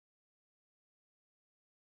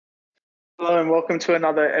Hello and welcome to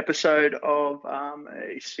another episode of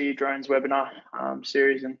a Sphere Drones webinar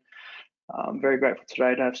series. And I'm very grateful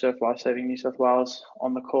today to have Surf Life Saving New South Wales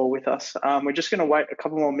on the call with us. We're just going to wait a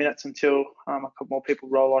couple more minutes until a couple more people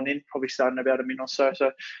roll on in, probably starting in about a minute or so. So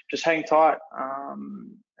just hang tight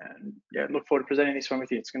and yeah, look forward to presenting this one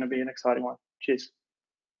with you. It's going to be an exciting one. Cheers.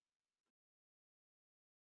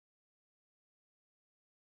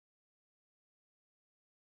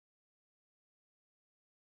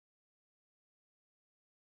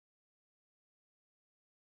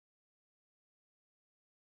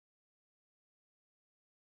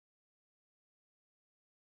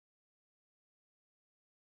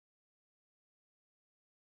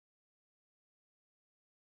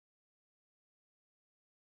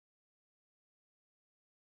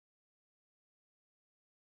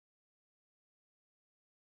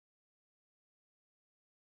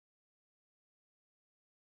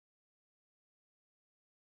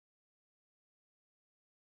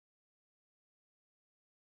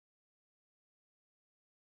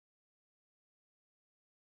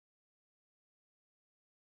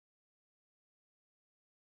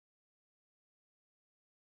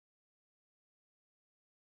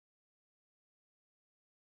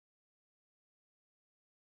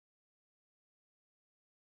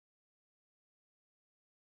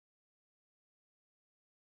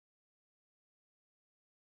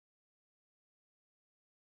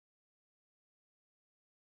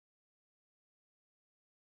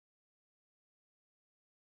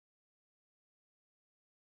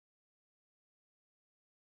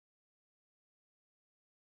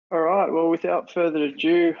 All right, well, without further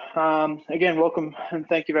ado, again, welcome and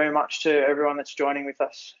thank you very much to everyone that's joining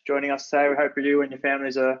us today. We hope you and your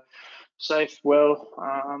families are safe, well,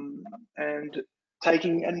 and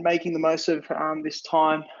making the most of this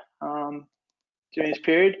time during this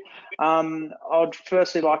period. I'd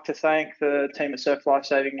firstly like to thank the team at Surf Life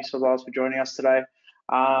Saving New South Wales for joining us today.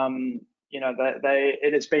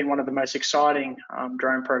 It has been one of the most exciting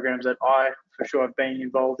drone programs that I, for sure, have been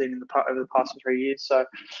involved in over the past 3 years. So,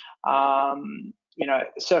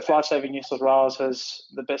 Surf Life Saving New South Wales has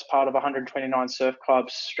the best part of 129 surf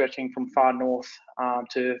clubs stretching from far north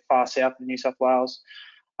to far south of New South Wales.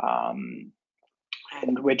 And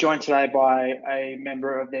we're joined today by a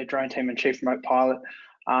member of their drone team and chief remote pilot,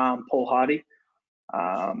 Paul Hardy.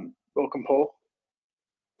 Welcome, Paul.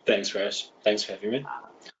 Thanks, Rose. Thanks for having me.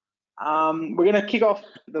 We're going to kick off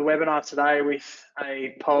the webinar today with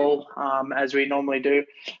a poll, as we normally do.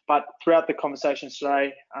 But throughout the conversations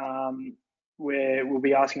today, we'll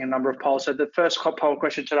be asking a number of polls. So the first poll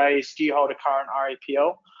question today is, do you hold a current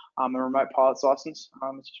RAPL, a remote pilot's license?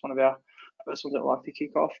 It's just one of our first ones that I'd like to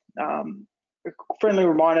kick off. A friendly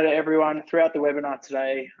reminder to everyone throughout the webinar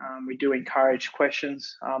today, we do encourage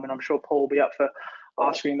questions, and I'm sure Paul will be up for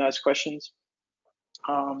asking those questions.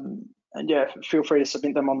 And yeah, feel free to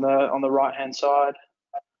submit them on the right hand side.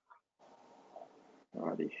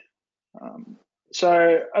 Alrighty.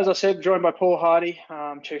 So as I said, joined by Paul Hardy,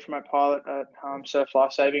 Chief Remote Pilot at Surf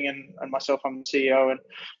Life Saving, and myself, I'm the CEO and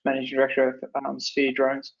Managing Director of Sphere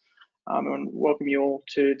Drones. And welcome you all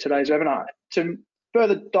to today's webinar. To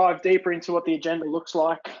further dive deeper into what the agenda looks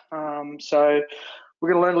like, so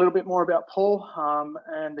we're going to learn a little bit more about Paul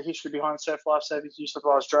and the history behind Surf Life Saving's New South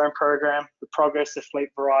Wales drone program, the progress, the fleet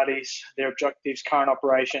varieties, their objectives, current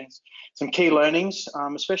operations, some key learnings,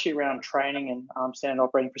 especially around training and standard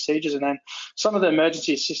operating procedures, and then some of the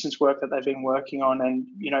emergency assistance work that they've been working on. And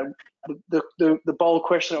the bold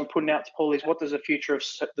question that we're putting out to Paul is, what does the future of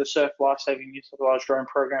the Surf Life Saving New South Wales drone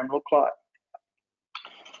program look like?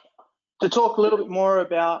 To talk a little bit more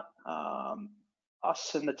about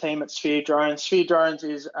us and the team at Sphere Drones. Sphere Drones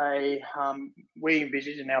is we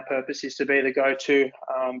envisage, and our purpose is to be the go-to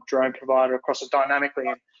drone provider across a dynamically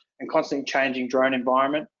and constantly changing drone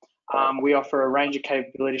environment. We offer a range of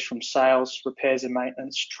capabilities from sales, repairs and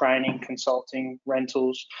maintenance, training, consulting,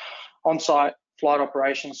 rentals, on-site flight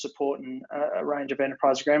operations support, and a range of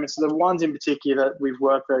enterprise agreements. The ones in particular that we've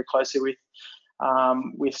worked very closely with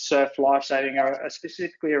Surf Life Saving are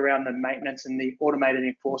specifically around the maintenance and the automated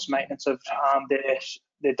enforced maintenance of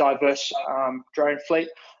their diverse drone fleet,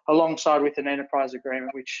 alongside with an enterprise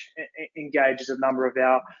agreement which engages a number of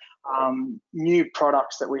our new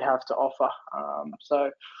products that we have to offer. So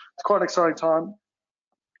it's quite an exciting time.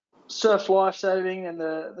 Surf Life Saving and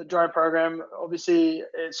the drone program, obviously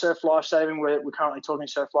at Surf Life Saving, we're currently talking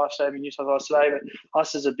Surf Life Saving New South Wales today, but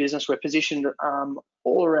us as a business, we're positioned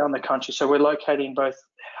all around the country. So we're located in both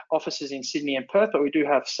offices in Sydney and Perth, but we do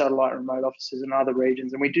have satellite remote offices in other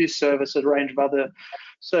regions, and we do service a range of other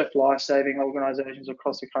Surf Life Saving organisations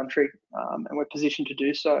across the country, and we're positioned to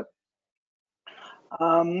do so.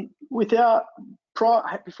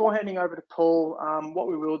 Before handing over to Paul, what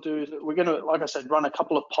we will do is we're going to, like I said, run a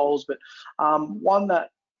couple of polls, but one that,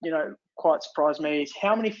 quite surprised me is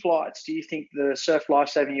how many flights do you think the Surf Life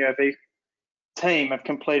Saving UAV team have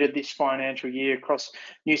completed this financial year across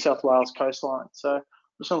New South Wales coastline? So I'm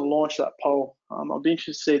just going to launch that poll. I'll be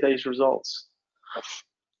interested to see these results.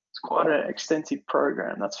 It's quite an extensive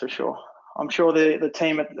program, that's for sure. I'm sure the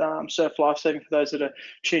team at Surf Life Saving, for those that are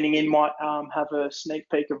tuning in, might have a sneak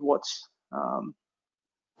peek of a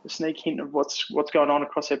sneak hint of what's going on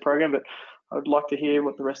across their program, but I would like to hear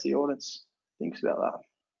what the rest of the audience thinks about that.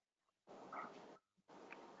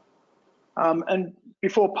 And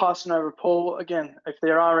before passing over to Paul, again, if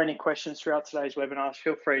there are any questions throughout today's webinar,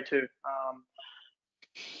 feel free to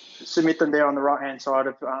submit them there on the right-hand side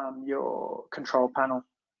of your control panel.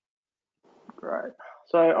 Great.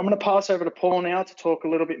 So I'm going to pass over to Paul now to talk a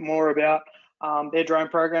little bit more about their drone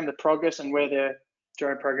program, the progress, and where their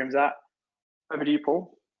drone program's at. Over to you,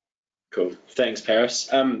 Paul. Cool. Thanks, Paris.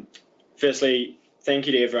 Firstly, thank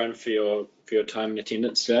you to everyone for your time and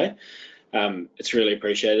attendance today. It's really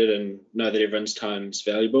appreciated, and know that everyone's time is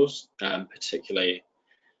valuable, particularly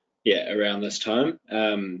around this time.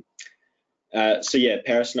 So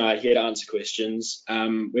Paris and I are here to answer questions.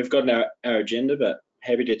 We've got our agenda, but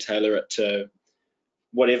happy to tailor it to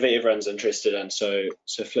whatever everyone's interested in. So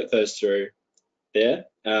flick those through there.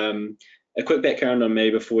 A quick background on me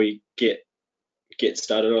before we get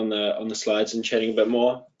started on the slides and chatting a bit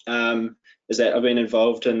more, is that I've been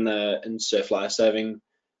involved in surf life saving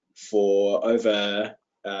for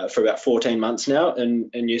about 14 months now in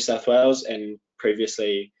New South Wales, and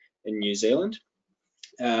previously in New Zealand.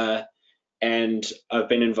 And I've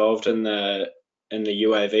been involved in the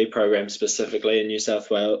UAV program, specifically in New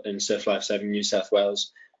South Wales, in Surf Life Saving New South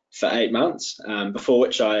Wales, for 8 months, before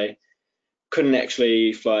which I couldn't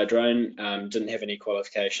actually fly a drone, didn't have any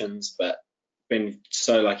qualifications, but been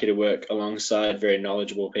so lucky to work alongside very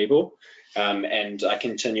knowledgeable people, and I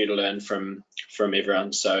continue to learn from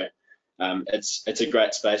everyone. So it's a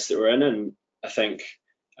great space that we're in, and I think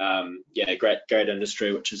great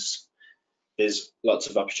industry, which is, there's lots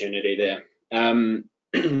of opportunity there. And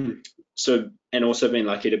also been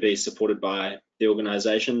lucky to be supported by the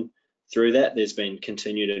organisation through that. There's been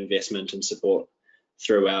continued investment and support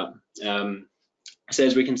throughout. So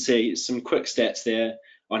as we can see, some quick stats there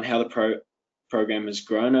on how the program has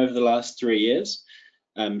grown over the last 3 years.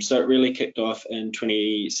 So it really kicked off in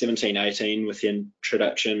 2017-18 with the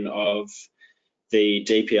introduction of the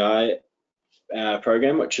DPI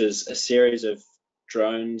program, which is a series of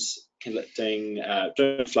drones collecting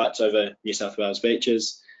drone flights over New South Wales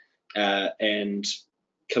beaches and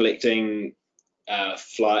collecting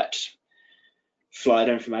flight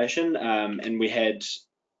information. And we had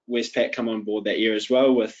Westpac come on board that year as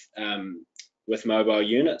well with mobile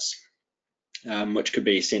units, which could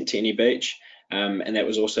be sent to any beach. And that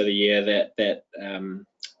was also the year that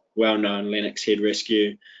well-known Lennox Head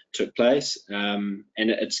rescue took place, and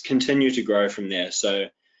it's continued to grow from there. So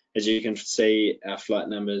as you can see, our flight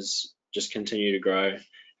numbers just continue to grow.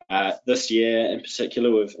 This year in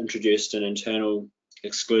particular, we've introduced an internal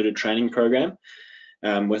excluded training program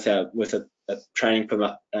with a training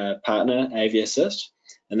partner, AV Assist,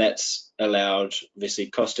 and that's allowed obviously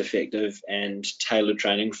cost-effective and tailored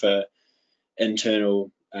training for our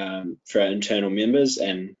internal members,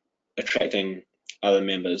 and attracting other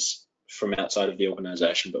members from outside of the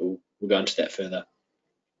organisation, but we'll go into that further.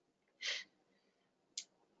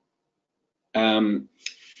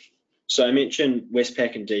 So I mentioned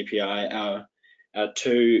Westpac and DPI, our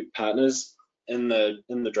two partners in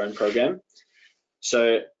the drone program.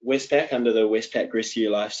 So Westpac, under the Westpac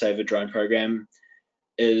Rescue Lifesaver drone program,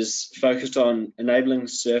 is focused on enabling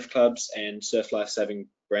surf clubs and surf lifesaving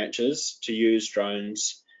branches to use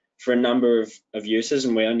drones for a number of uses,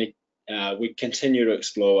 and we continue to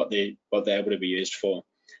explore what they're able to be used for.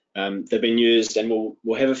 They've been used, and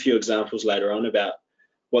we'll have a few examples later on about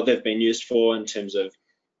what they've been used for in terms of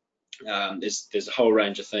there's a whole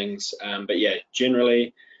range of things, but yeah,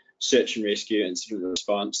 generally search and rescue, incident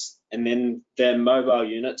response, and then their mobile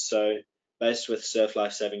units. So based with surf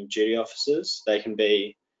life saving duty officers, they can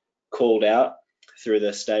be called out through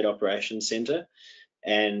the state operations centre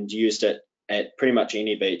and used at pretty much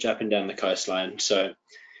any beach up and down the coastline. So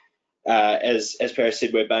as Paris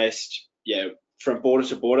said, we're based from border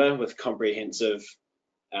to border with comprehensive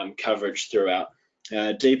coverage throughout.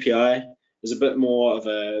 DPI is a bit more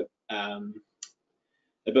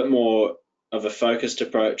of a focused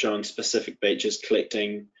approach on specific beaches,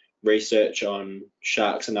 collecting research on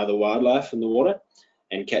sharks and other wildlife in the water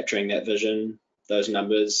and capturing that vision. Those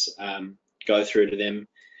numbers go through to them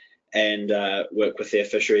and work with their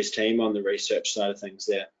fisheries team on the research side of things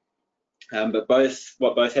there. But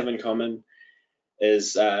what both have in common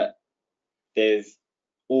is all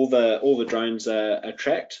the drones are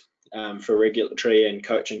tracked for regulatory and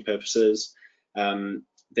coaching purposes.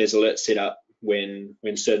 There's alerts set up when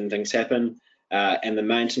certain things happen, and the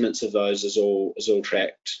maintenance of those is all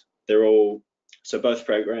tracked. So both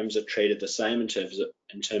programs are treated the same in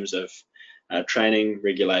terms of training,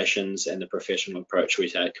 regulations, and the professional approach we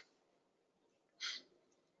take.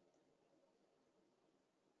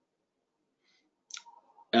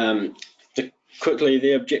 Quickly,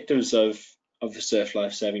 the objectives of the Surf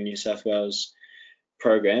Life Saving New South Wales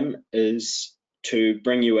program is to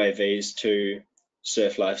bring UAVs to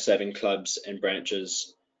surf life saving clubs and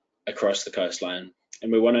branches across the coastline,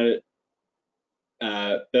 and we want to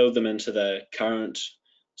build them into the current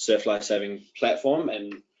surf life saving platform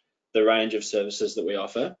and the range of services that we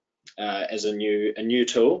offer as a new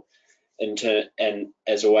tool, and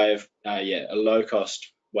as a way of a low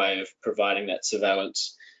cost way of providing that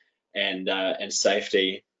surveillance and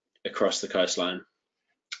safety across the coastline.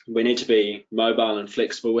 We need to be mobile and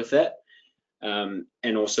flexible with that, and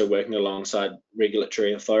also working alongside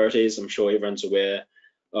regulatory authorities. I'm sure everyone's aware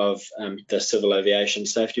of the Civil Aviation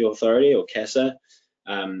Safety Authority, or CASA,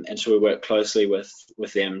 and so we work closely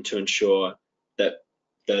with them to ensure that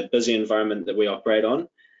the busy environment that we operate on,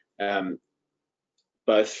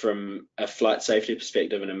 both from a flight safety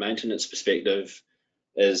perspective and a maintenance perspective,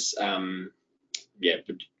 is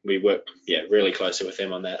we work really closely with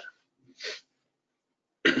them on that.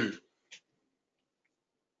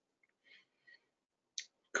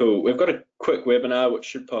 Cool. We've got a quick webinar which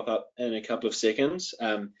should pop up in a couple of seconds,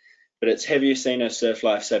 but it's, have you seen a surf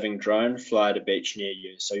life saving drone fly at a beach near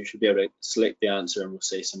you? So you should be able to select the answer and we'll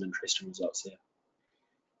see some interesting results there.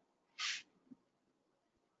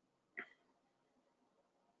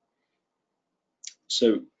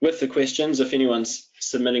 So with the questions, if anyone's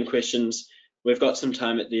submitting questions, we've got some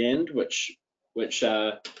time at the end which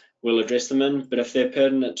we'll address them in, but if they're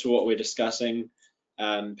pertinent to what we're discussing,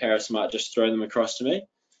 Paris might just throw them across to me.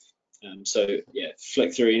 So yeah,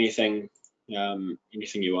 flick through anything you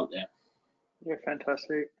want there. Yeah,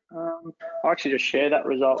 fantastic. I'll actually just share that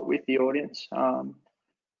result with the audience, so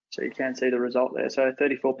you can see the result there. So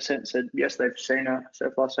 34% said yes, they've seen a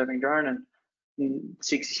surf life saving drone, and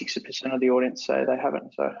 66% of the audience say they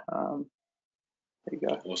haven't. So there you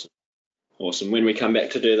go. Awesome. When we come back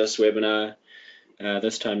to do this webinar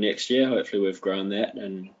this time next year, hopefully we've grown that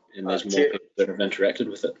and there's more people that have interacted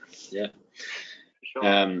with it. Yeah.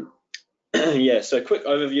 Sure. Yeah. So quick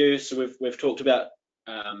overview. So we've talked about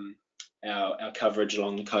our coverage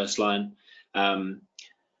along the coastline. But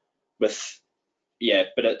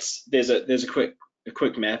there's a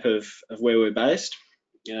quick map of where we're based.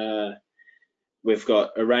 We've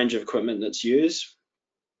got a range of equipment that's used,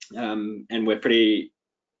 and we're pretty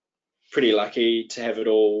lucky to have it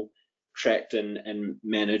all tracked and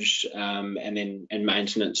managed, and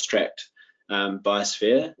maintenance tracked by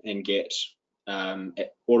Sphere, and get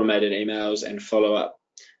automated emails and follow up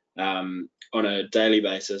on a daily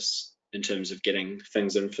basis in terms of getting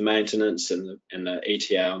things in for maintenance and the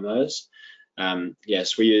ETA on those.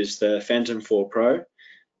 Yes, we use the Phantom 4 Pro,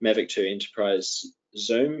 Mavic 2 Enterprise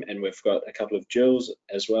Zoom, and we've got a couple of Duals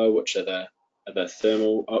as well, which are the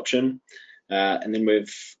thermal option. And then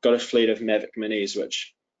we've got a fleet of Mavic Minis,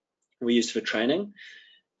 which we use for training.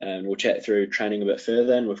 And we'll chat through training a bit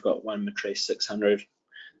further. And we've got one Matrice 600,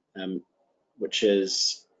 which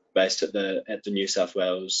is based at the New South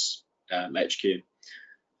Wales HQ.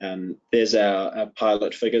 There's our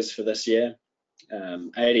pilot figures for this year: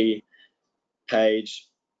 80 paid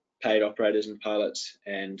operators and pilots,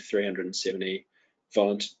 and 370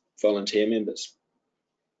 volunteer members.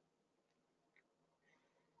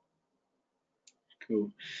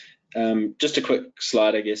 Cool. Just a quick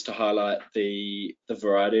slide, I guess, to highlight the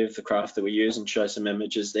variety of the craft that we use and show some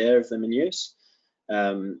images there of them in use.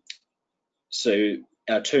 So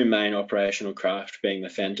our two main operational craft being the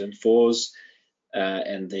Phantom 4s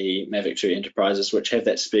and the Mavic 2 Enterprises, which have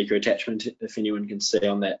that speaker attachment, if anyone can see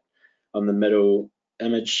on the middle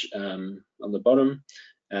image on the bottom,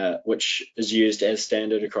 which is used as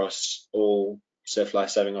standard across all surf life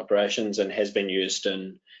saving operations and has been used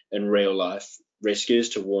in real life rescues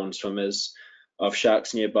to warn swimmers of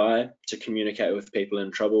sharks nearby, to communicate with people in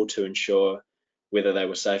trouble to ensure whether they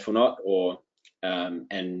were safe or not, or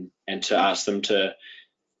and to ask them to.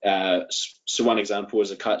 So one example was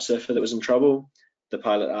a kite surfer that was in trouble. The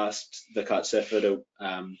pilot asked the kite surfer to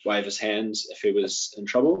wave his hands if he was in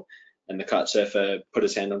trouble, and the kite surfer put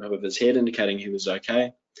his hand on top of his head, indicating he was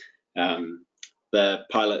okay. The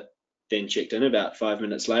pilot then checked in about 5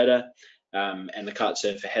 minutes later, and the kite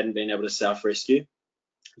surfer hadn't been able to self-rescue.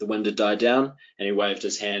 The wind had died down, and he waved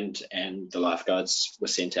his hand, and the lifeguards were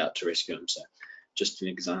sent out to rescue him. So just an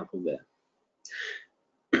example there.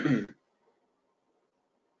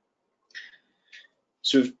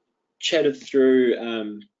 So we've chatted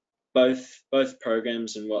through both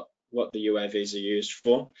programs and what the UAVs are used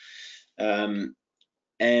for,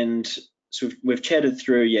 and so we've chatted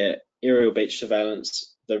through aerial beach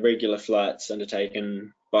surveillance, the regular flights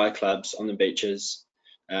undertaken by clubs on the beaches,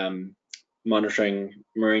 monitoring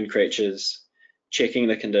marine creatures, checking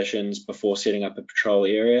the conditions before setting up a patrol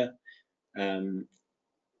area, and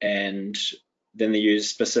then they're used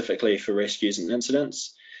specifically for rescues and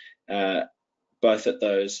incidents, both at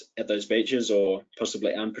those beaches or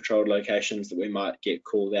possibly unpatrolled locations that we might get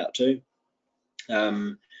called out to.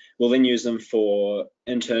 We'll then use them for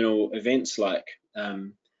internal events like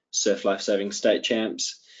Surf Life Saving State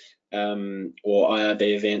Champs, or IRB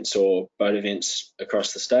events or boat events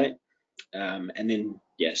across the state. And then,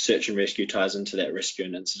 search and rescue ties into that rescue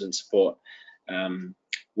and incident support,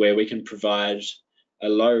 where we can provide a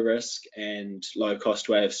low risk and low cost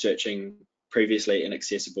way of searching previously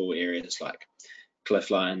inaccessible areas like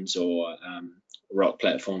cliff lines or rock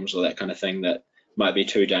platforms or that kind of thing that might be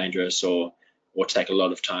too dangerous or take a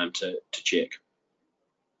lot of time to check.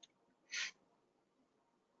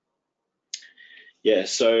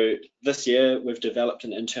 So this year we've developed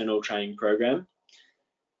an internal training program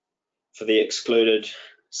for the excluded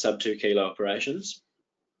sub 2 kilo operations.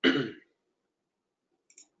 And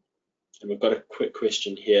we've got a quick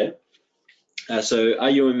question here. So are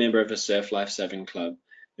you a member of a Surf Life Saving Club?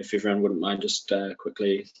 If everyone wouldn't mind just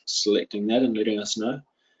quickly selecting that and letting us know.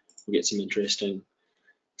 We'll get some interesting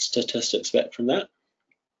statistics back from that.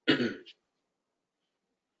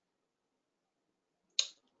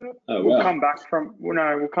 We'll come back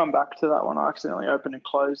to that one. I accidentally opened and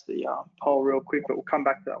closed the poll real quick, but we'll come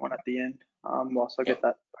back to that one at the end whilst I get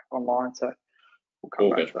that back online. So we'll come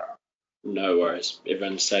back to that. No worries.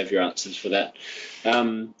 Everyone save your answers for that.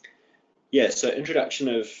 So introduction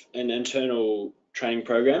of an internal training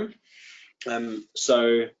program.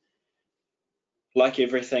 So like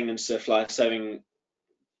everything in Surf Life Saving,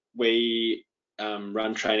 we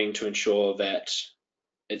run training to ensure that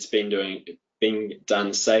it's being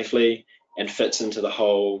done safely and fits into the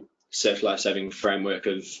whole Surf Life Saving framework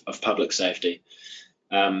of public safety.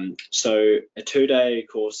 So a 2-day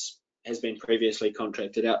course has been previously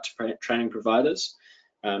contracted out to training providers,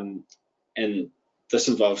 and this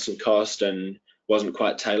involved some cost and wasn't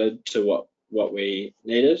quite tailored to what we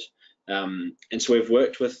needed. And so we've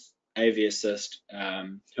worked with AV Assist,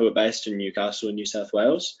 who are based in Newcastle in New South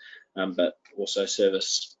Wales, but also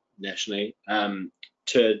service nationally,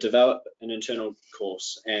 to develop an internal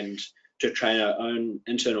course and to train our own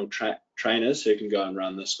internal trainers who can go and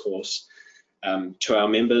run this course to our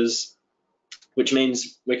members, which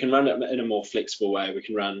means we can run it in a more flexible way. We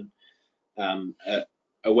can run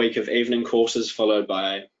a week of evening courses followed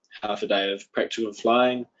by half a day of practical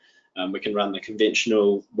flying. We can run the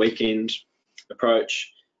conventional weekend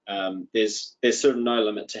approach. There's sort of no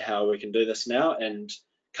limit to how we can do this now, and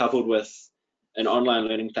coupled with an online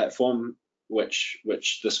learning platform which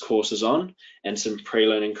this course is on, and some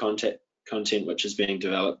pre-learning content which is being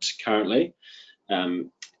developed currently,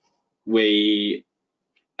 we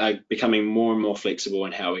are becoming more and more flexible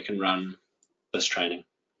in how we can run this training.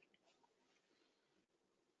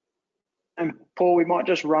 And Paul, we might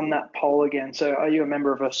just run that poll again. So are you a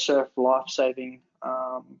member of a Surf Life Saving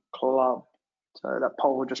club? So that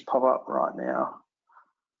poll will just pop up right now.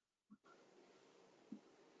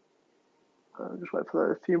 Just wait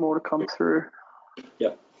for a few more to come through.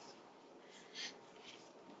 Yep.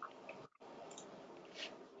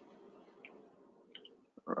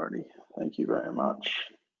 Alrighty, thank you very much.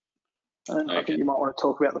 And okay. I think you might want to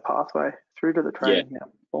talk about the pathway through to the training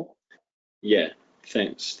now, Paul. Yeah,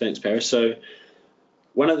 thanks Paris. So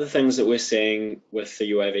one of the things that we're seeing with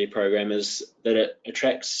the UAV program is that it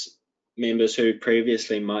attracts members who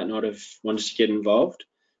previously might not have wanted to get involved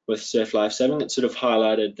with Surf Life Saving. It sort of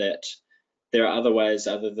highlighted that there are other ways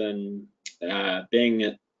other than being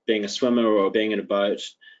a swimmer or being in a boat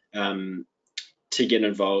to get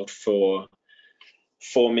involved for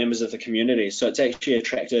members of the community. So it's actually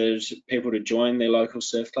attracted people to join their local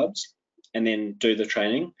surf clubs and then do the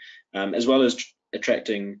training, as well as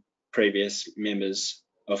attracting previous members,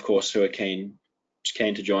 of course, who are keen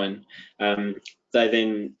to join. They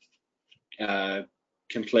then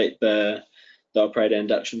complete the operator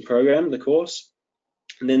induction program, the course.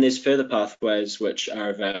 And then there's further pathways which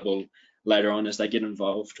are available later on as they get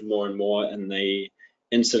involved more and more in the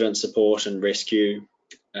incident support and rescue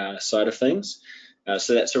side of things.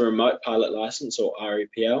 So that's a remote pilot license, or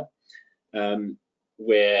REPL,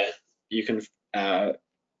 where you can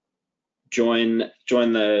join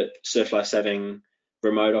the Surf Life Saving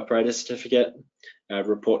Remote Operator Certificate,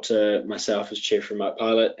 report to myself as Chief Remote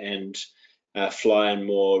Pilot, and fly in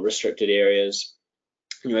more restricted areas.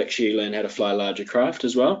 You actually learn how to fly larger craft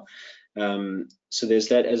as well. So there's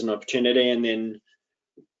that as an opportunity, and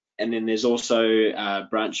then there's also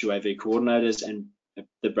branch UAV coordinators and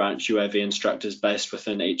the branch UAV instructors based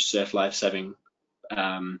within each Surf Life Saving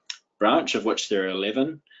branch, of which there are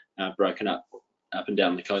 11, broken up and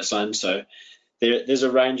down the coastline. So there's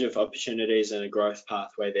a range of opportunities and a growth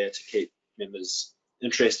pathway there to keep members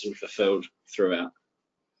interested and fulfilled throughout.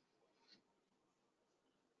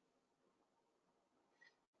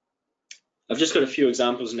 I've just got a few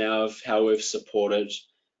examples now of how we've supported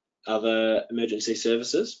other emergency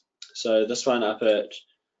services. So this one up at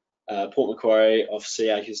Port Macquarie off Sea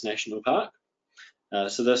Acres National Park.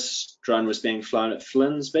 So this drone was being flown at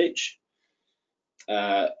Flynn's Beach.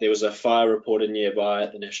 There was a fire reported nearby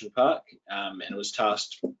at the national park, and it was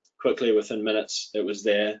tasked quickly, within minutes it was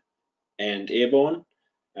there and airborne.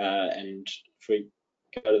 And if we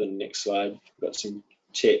go to the next slide, we've got some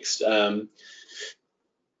text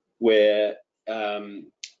where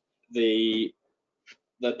the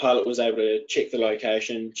pilot was able to check the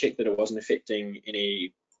location, check that it wasn't affecting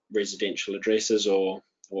any residential addresses or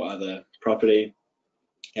other property,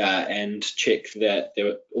 and check that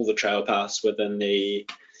all the trail paths within the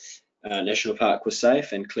national park were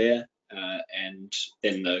safe and clear, and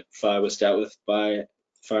then the fire was dealt with by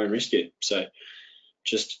fire and rescue. So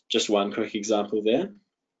just one quick example there.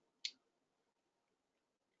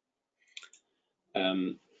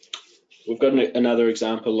 We've got another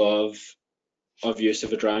example of use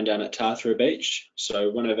of a drone down at Tathra Beach.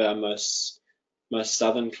 So one of our most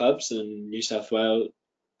southern clubs in New South Wales.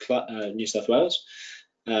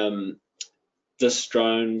 This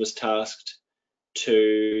drone was tasked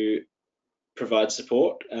to provide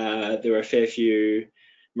support. There were a fair few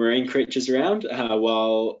marine creatures around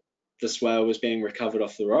while this whale was being recovered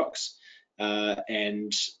off the rocks,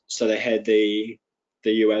 and so they had the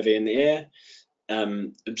UAV in the air,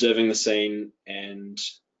 observing the scene, and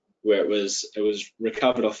where it was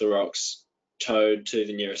recovered off the rocks, towed to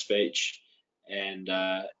the nearest beach, and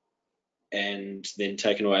then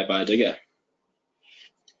taken away by a digger.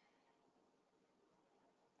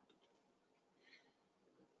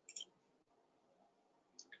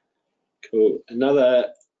 Cool.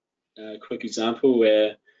 Another quick example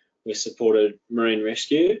where we supported marine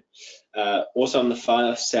rescue, also on the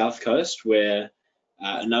far south coast, where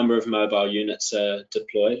a number of mobile units are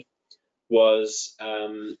deployed, was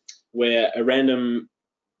where a random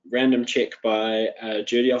check by a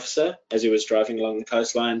duty officer as he was driving along the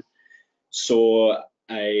coastline saw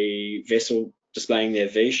a vessel displaying their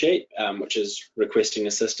V sheet, which is requesting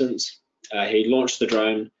assistance. He launched the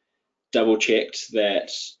drone, double checked that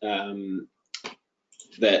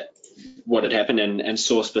what had happened, and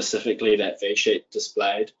saw specifically that V sheet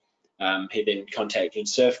displayed. He then contacted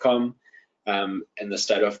Surfcom and the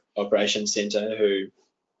State Operations Centre, who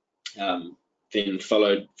then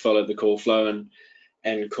followed the call flow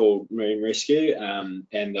and called Marine Rescue and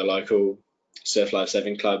the local Surf Life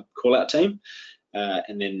Saving Club call-out team,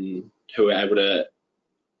 and then who were able to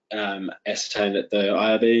ascertain that the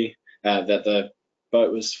IRB, that the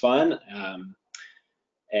boat was fine,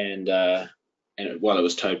 and while it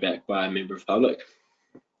was towed back by a member of the public.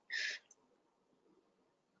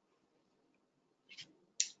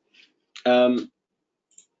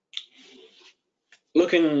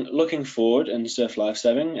 Looking forward in Surf Life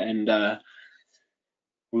Saving, and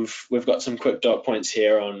we've got some quick dot points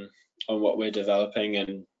here on what we're developing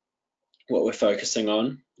and what we're focusing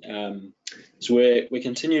on. So we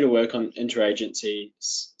continue to work on interagency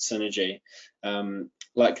synergy,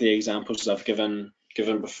 like the examples I've given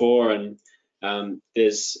before, and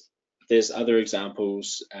there's other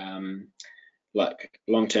examples like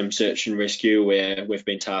long-term search and rescue, where we've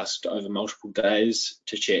been tasked over multiple days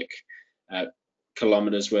to check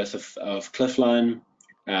kilometres worth of cliff line,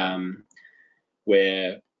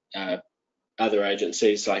 where other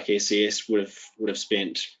agencies like SES would have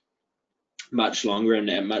spent much longer and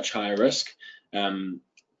at much higher risk.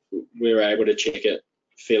 We were able to check it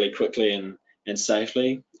fairly quickly and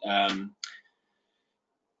safely, and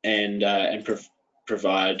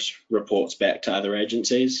provide reports back to other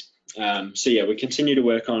agencies. So yeah, we continue to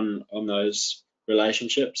work on those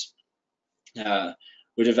relationships.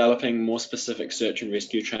 We're developing more specific search and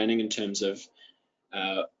rescue training in terms of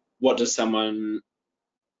what does someone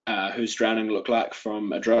who's drowning look like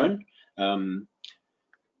from a drone. How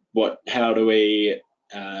do we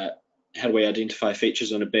how do we identify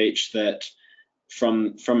features on a beach that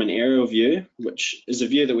from an aerial view, which is a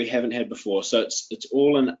view that we haven't had before. So it's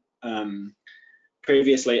all an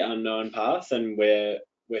previously unknown path, and we're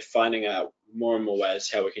finding out more and more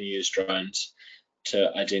ways how we can use drones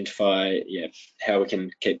to identify how we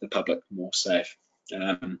can keep the public more safe.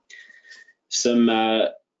 Some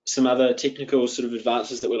other technical sort of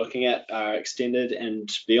advances that we're looking at are extended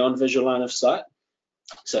and beyond visual line of sight.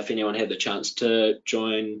 So if anyone had the chance to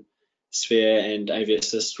join Sphere and AV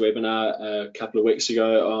Assist webinar a couple of weeks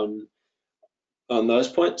ago on those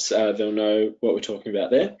points, they'll know what we're talking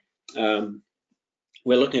about there.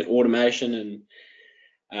 We're looking at automation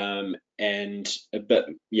and a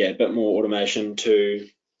bit more automation to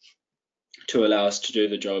allow us to do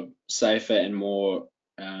the job safer and more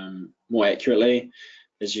accurately.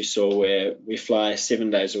 As you saw, where we fly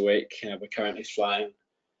 7 days a week, we're currently flying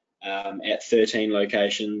at 13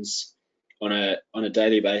 locations on a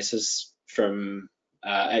daily basis from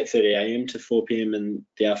 8:30 a.m. to 4 p.m. in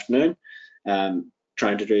the afternoon,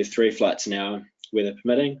 trying to do 3 flights an hour, weather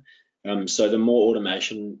permitting. So the more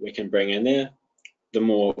automation we can bring in there, the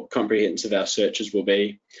more comprehensive our searches will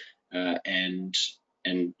be, and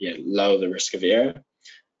lower the risk of error.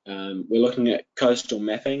 We're looking at coastal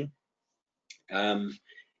mapping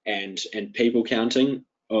and people counting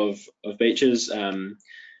of beaches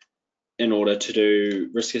in order to do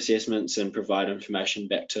risk assessments and provide information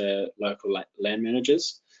back to local land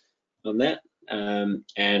managers on that,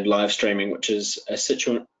 and live streaming, which is a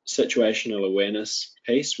situational awareness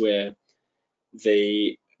piece where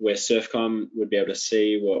Surfcom would be able to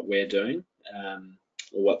see what we're doing, or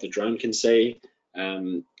what the drone can see,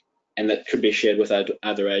 and that could be shared with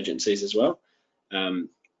other agencies as well,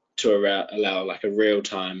 to allow like a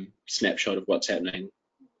real-time snapshot of what's happening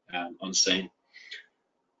on scene.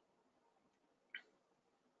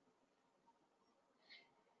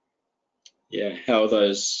 Yeah, how are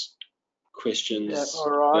those questions? Yeah,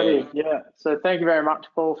 alrighty. Yeah, so thank you very much,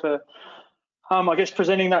 Paul, for I guess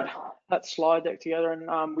presenting that slide deck together.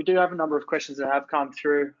 And we do have a number of questions that have come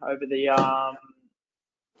through over the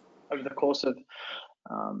course of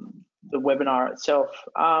the webinar itself.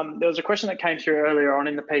 There was a question that came through earlier on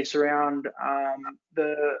in the piece around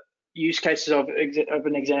the use cases of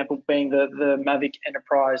an example being the Mavic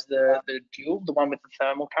Enterprise, the dual, the one with the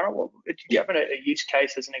thermal camera. Did you have a use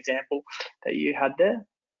case as an example that you had there?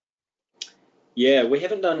 Yeah, we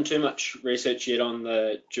haven't done too much research yet on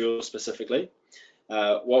the dual specifically.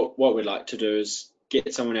 What we'd like to do is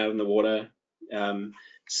get someone out in the water,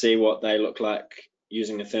 see what they look like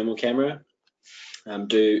using a thermal camera,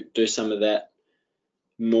 do some of that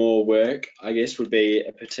more work, I guess, would be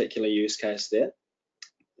a particular use case there.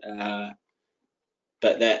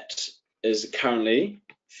 But that is currently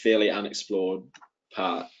fairly unexplored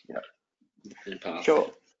part. Yeah. Sure.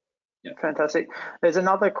 Yeah. Fantastic. There's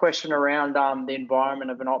another question around the environment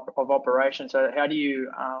of operation. So how do you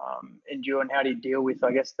endure and how do you deal with,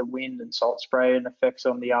 I guess, the wind and salt spray and effects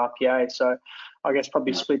on the RPA? So I guess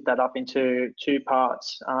probably split that up into 2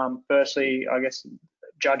 parts. Firstly, I guess,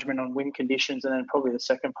 judgment on wind conditions, and then probably the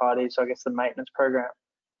second part is, I guess, the maintenance program.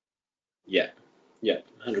 Yeah,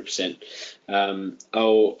 100%.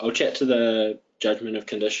 I'll chat to the judgment of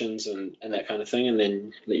conditions and that kind of thing, and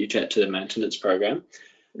then let you chat to the maintenance program.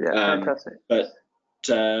 Yeah, fantastic. But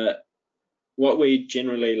what we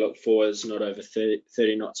generally look for is not over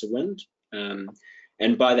 30 knots of wind,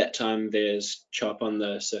 and by that time there's chop on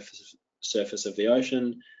the surface of the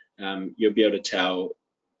ocean. You'll be able to tell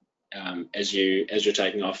as you're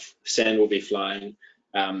taking off, sand will be flying.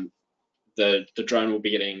 The drone will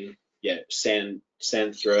be getting sand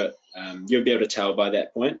through it. You'll be able to tell by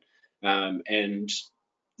that point. And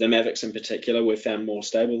the Mavics in particular, we've found more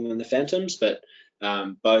stable than the Phantoms, but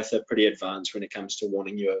both are pretty advanced when it comes to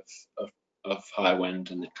warning you of high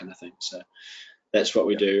wind and that kind of thing. So that's what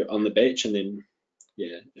we do on the beach. And then,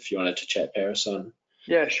 if you wanted to chat, Paris, on.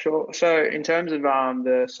 Yeah, sure. So in terms of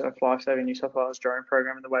the Surf Life Saving New South Wales drone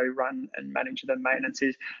program, and the way we run and manage the maintenance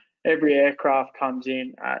is every aircraft comes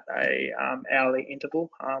in at a hourly interval,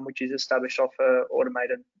 which is established off a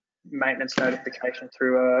automated maintenance notification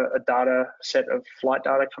through a data set of flight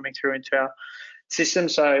data coming through into our system.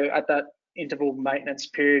 So at that interval maintenance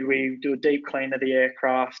period, we do a deep clean of the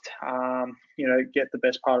aircraft, get the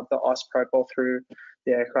best part of the ice profile through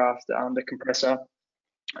the aircraft, the compressor.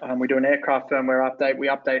 We do an aircraft firmware update. We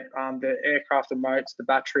update the aircraft remotes, the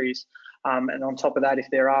batteries, and on top of that, if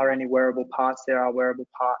there are any wearable parts, there are wearable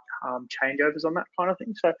part changeovers on that kind of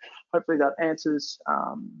thing. So hopefully that answers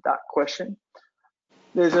that question.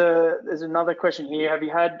 There's another question here. Have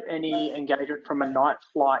you had any engagement from a night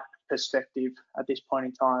flight perspective at this point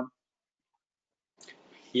in time?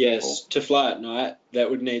 Yes, to fly at night, that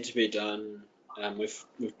would need to be done. We've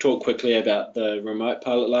talked quickly about the remote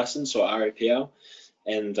pilot license, or RAPL,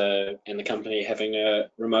 and the company having a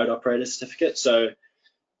remote operator certificate. So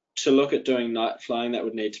to look at doing night flying, that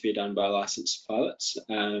would need to be done by licensed pilots,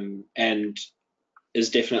 and is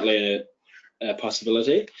definitely a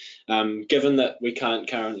possibility. Given that we can't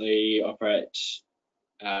currently operate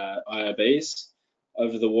IRBs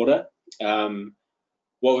over the water,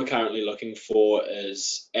 what we're currently looking for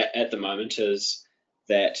is, at the moment, is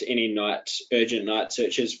that any urgent night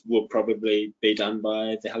searches will probably be done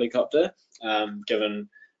by the helicopter, given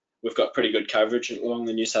we've got pretty good coverage along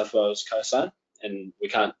the New South Wales coastline, and we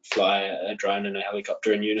can't fly a drone and a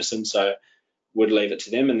helicopter in unison, so we'd leave it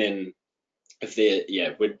to them. And then if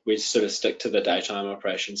they're, we'd sort of stick to the daytime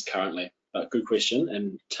operations currently. But good question,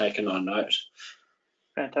 and taken on note.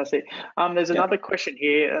 Fantastic. There's another question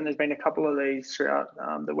here, and there's been a couple of these throughout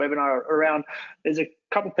the webinar around. There's a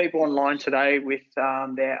couple of people online today with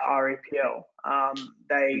their REPL.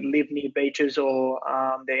 They live near beaches, or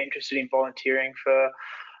they're interested in volunteering for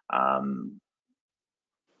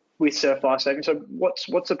with Surf Life Saving. So what's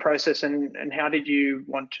the process, and how did you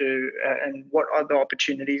want to, and what are the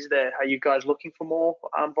opportunities there? Are you guys looking for more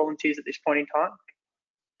volunteers at this point in time?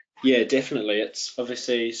 Yeah, definitely. It's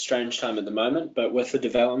obviously a strange time at the moment, but with the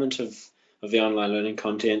development of the online learning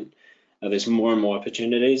content, there's more and more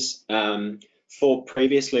opportunities. For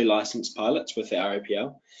previously licensed pilots with the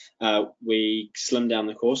RAPL, we slimmed down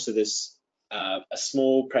the course, so there's a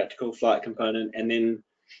small practical flight component, and then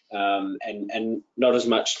and not as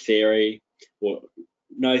much theory, or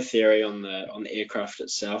no theory on the aircraft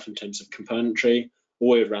itself in terms of componentry.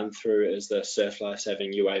 All we run through is the Surf Life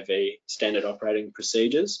Saving UAV standard operating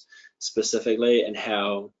procedures, specifically, and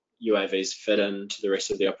how UAVs fit into the rest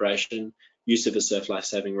of the operation, use of a Surf Life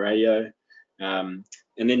Saving radio, and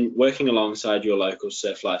then working alongside your local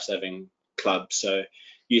Surf Life Saving club. So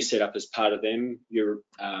you set up as part of them, you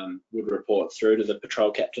would report through to the patrol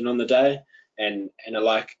captain on the day, and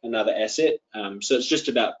like another asset. So it's just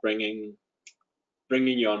about bringing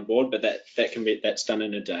you on board, but that's done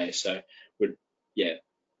in a day. So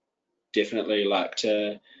definitely like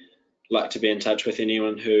to be in touch with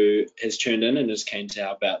anyone who has tuned in and is keen to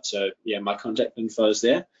help out. So yeah, my contact info is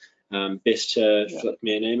there. Best to flick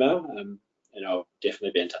me an email, and I'll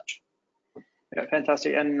definitely be in touch. Yeah,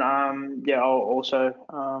 fantastic. And I'll also,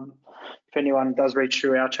 if anyone does reach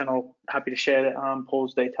through our channel, happy to share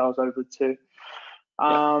Paul's details over too.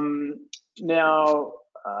 Now,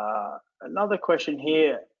 another question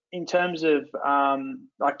here. In terms of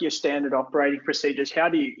like your standard operating procedures, how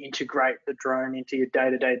do you integrate the drone into your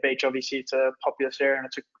day-to-day beach? Obviously, it's a populous area, and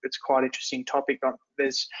it's quite interesting topic.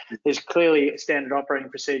 There's clearly standard operating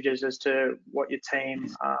procedures as to what your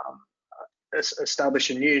team establish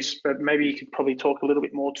and use, but maybe you could probably talk a little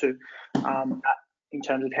bit more to in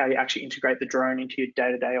terms of how you actually integrate the drone into your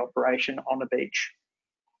day-to-day operation on a beach.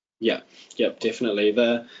 Yeah, definitely.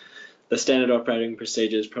 The standard operating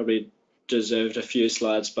procedures probably deserved a few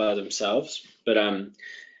slides by themselves, but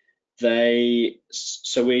we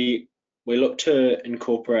look to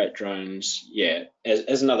incorporate drones,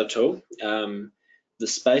 as another tool. The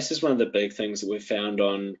space is one of the big things that we've found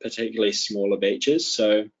on particularly smaller beaches.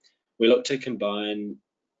 So we look to combine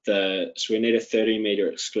so we need a 30-meter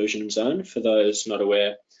exclusion zone for those not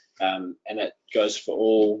aware, and it goes for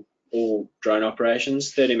all drone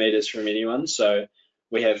operations, 30 meters from anyone. So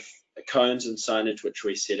we have cones and signage which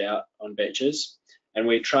we set out on beaches, and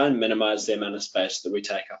we try and minimize the amount of space that we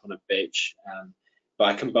take up on a beach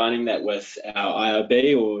by combining that with our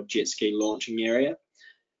IRB, or jet ski launching area.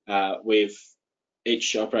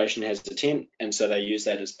 Each operation has a tent, and so they use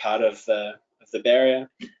that as part of the barrier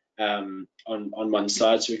on one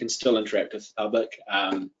side, so we can still interact with the public.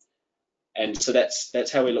 And so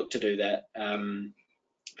that's how we look to do that.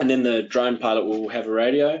 And then the drone pilot will have a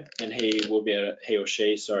radio, and he or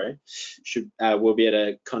she will be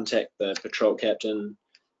able to contact the patrol captain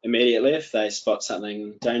immediately if they spot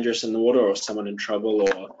something dangerous in the water, or someone in trouble,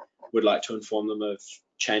 or would like to inform them of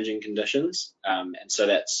changing conditions. And so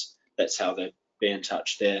that's how they'd be in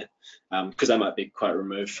touch there, because they might be quite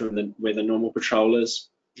removed from where the normal patrol is,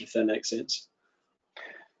 if that makes sense.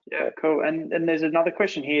 Yeah, cool. And there's another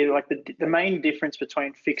question here, like the main difference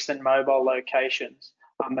between fixed and mobile locations.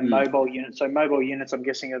 And mobile units. So mobile units, I'm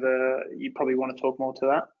guessing, you probably want to talk more to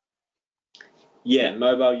that. Yeah,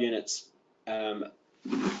 mobile units.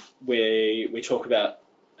 We talk about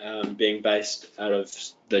being based out of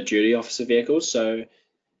the duty officer vehicles. So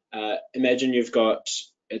imagine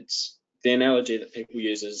it's the analogy that people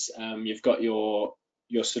use is you've got your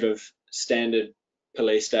sort of standard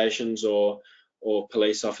police stations or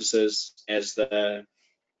police officers as the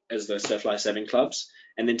as the Surf Life Saving clubs.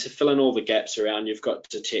 And then to fill in all the gaps around, you've got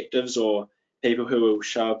detectives or people who will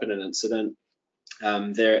show up in an incident.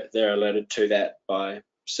 They're alerted to that by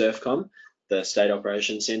SurfCom, the State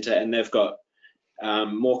Operations Centre, and they've got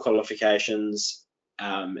more qualifications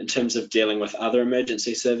in terms of dealing with other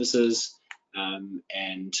emergency services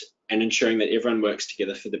and ensuring that everyone works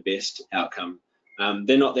together for the best outcome.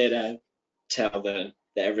 They're not there to tell the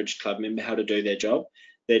average club member how to do their job.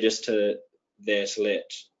 They're just there to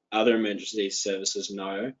let other emergency services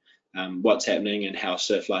know what's happening and how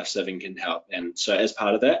Surf Life Saving can help. And so as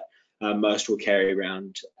part of that, most will carry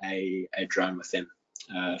around a drone with them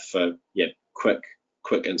for quick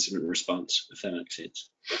incident response, if that makes sense.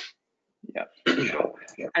 Yeah, sure.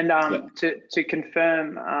 And to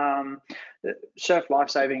confirm, Surf Life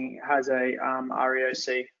Saving has a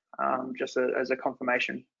REOC, just as a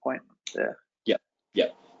confirmation point there. Yeah,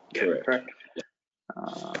 correct.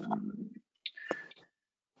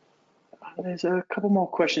 There's a couple more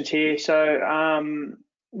questions here. So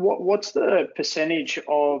what's the percentage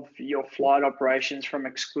of your flight operations from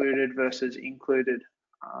excluded versus included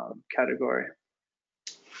category?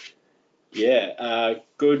 Yeah,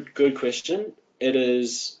 good question. It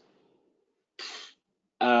is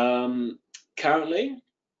currently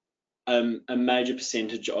a major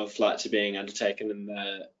percentage of flights are being undertaken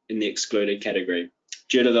in the excluded category.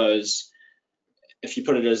 Due to those, if you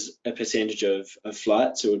put it as a percentage of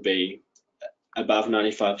flights, it would be above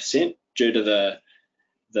 95% due to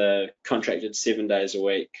the contracted 7 days a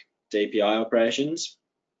week DPI operations,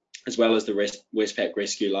 as well as the Westpac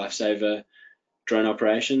Rescue Lifesaver drone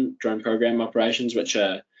program operations, which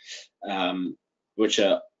are done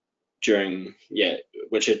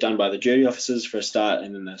by the duty officers for a start,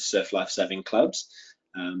 and then the Surf Life Saving clubs,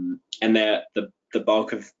 and the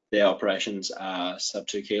bulk of their operations are sub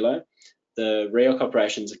 2 kilo. The REOC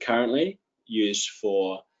operations are currently used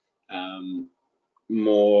for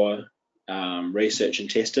more research and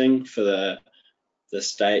testing for the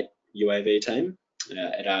state UAV team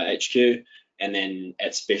at our HQ, and then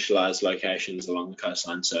at specialised locations along the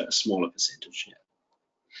coastline, so a smaller percentage.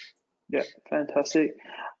 Yeah, fantastic.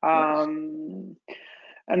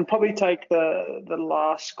 And probably take the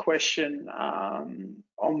last question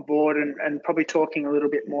on board, and probably talking a little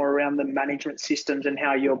bit more around the management systems and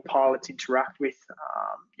how your pilots interact with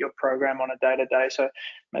your program on a day-to-day. So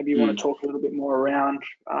maybe you want to talk a little bit more around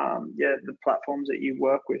the platforms that you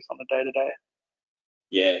work with on a day-to-day.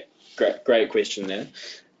 Yeah, great question there.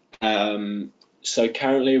 So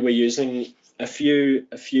currently we're using a few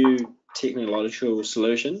technological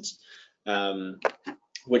solutions,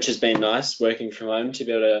 which has been nice working from home to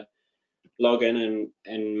be able to log in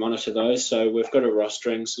and monitor those. So we've got a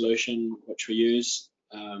rostering solution which we use,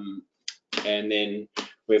 and then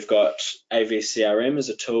we've got AVCRM as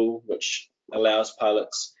a tool which allows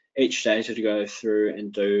pilots each day to go through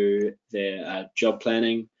and do their job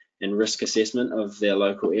planning and risk assessment of their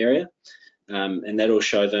local area, and that'll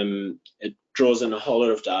show them. It draws in a whole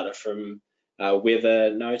lot of data from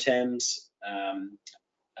weather, NOTAMs,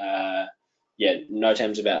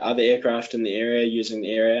 NOTAMs about other aircraft in the area, using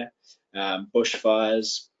the area,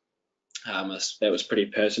 bushfires. That was pretty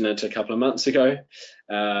pertinent a couple of months ago.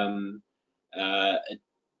 The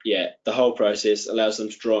whole process allows them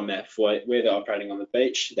to draw a map for where they're operating on the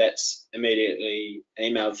beach. That's immediately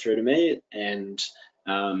emailed through to me and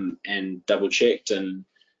double checked, and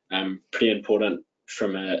pretty important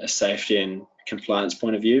from a safety and compliance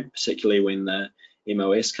point of view, particularly when the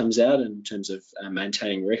MOS comes out in terms of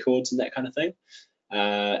maintaining records and that kind of thing.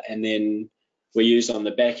 And then we use on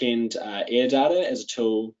the back end air data as a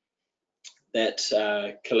tool that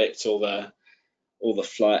collects all the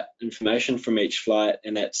flight information from each flight,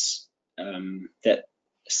 and that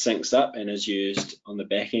syncs up and is used on the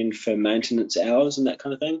back end for maintenance hours and that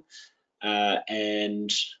kind of thing.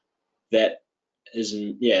 And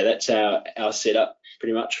that's our setup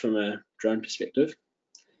pretty much from a drone perspective.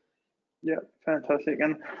 Yeah, fantastic.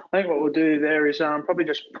 And I think what we'll do there is probably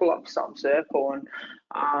just pull up stumps there, Paul.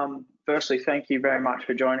 And firstly, thank you very much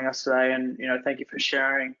for joining us today, and thank you for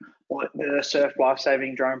sharing what the Surf Life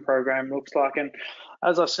Saving drone program looks like. And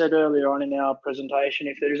as I said earlier on in our presentation,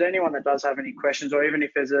 if there's anyone that does have any questions, or even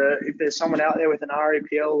if there's someone out there with an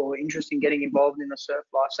REPL or interest in getting involved in the Surf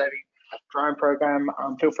Life Saving drone program,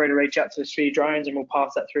 feel free to reach out to Sphere Drones and we'll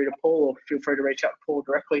pass that through to Paul, or feel free to reach out to Paul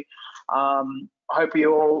directly. I hope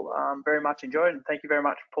you all very much enjoyed, and thank you very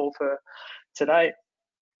much, Paul, for today.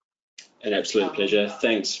 An absolute pleasure.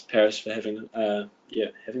 Thanks, Paris, for having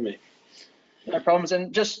me. No problems.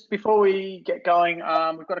 And just before we get going,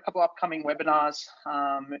 we've got a couple upcoming webinars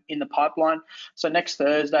in the pipeline. So next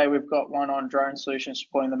Thursday, we've got one on drone solutions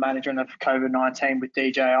supporting the management of COVID-19 with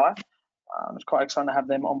DJI. It's quite exciting to have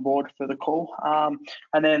them on board for the call.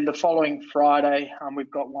 And then the following Friday,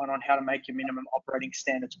 we've got one on how to make your minimum operating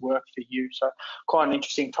standards work for you. So quite an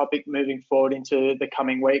interesting topic moving forward into the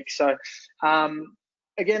coming week. So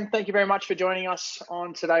again, thank you very much for joining us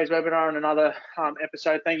on today's webinar and another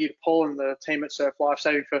episode. Thank you to Paul and the team at Surf Life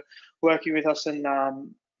Saving for working with us. And,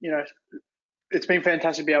 you know, it's been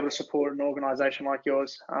fantastic to be able to support an organisation like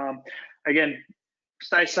yours. Again,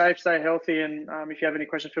 stay safe, stay healthy, and if you have any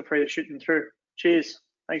questions, feel free to shoot them through. Cheers.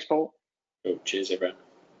 Thanks, Paul. Cool. Cheers, everyone.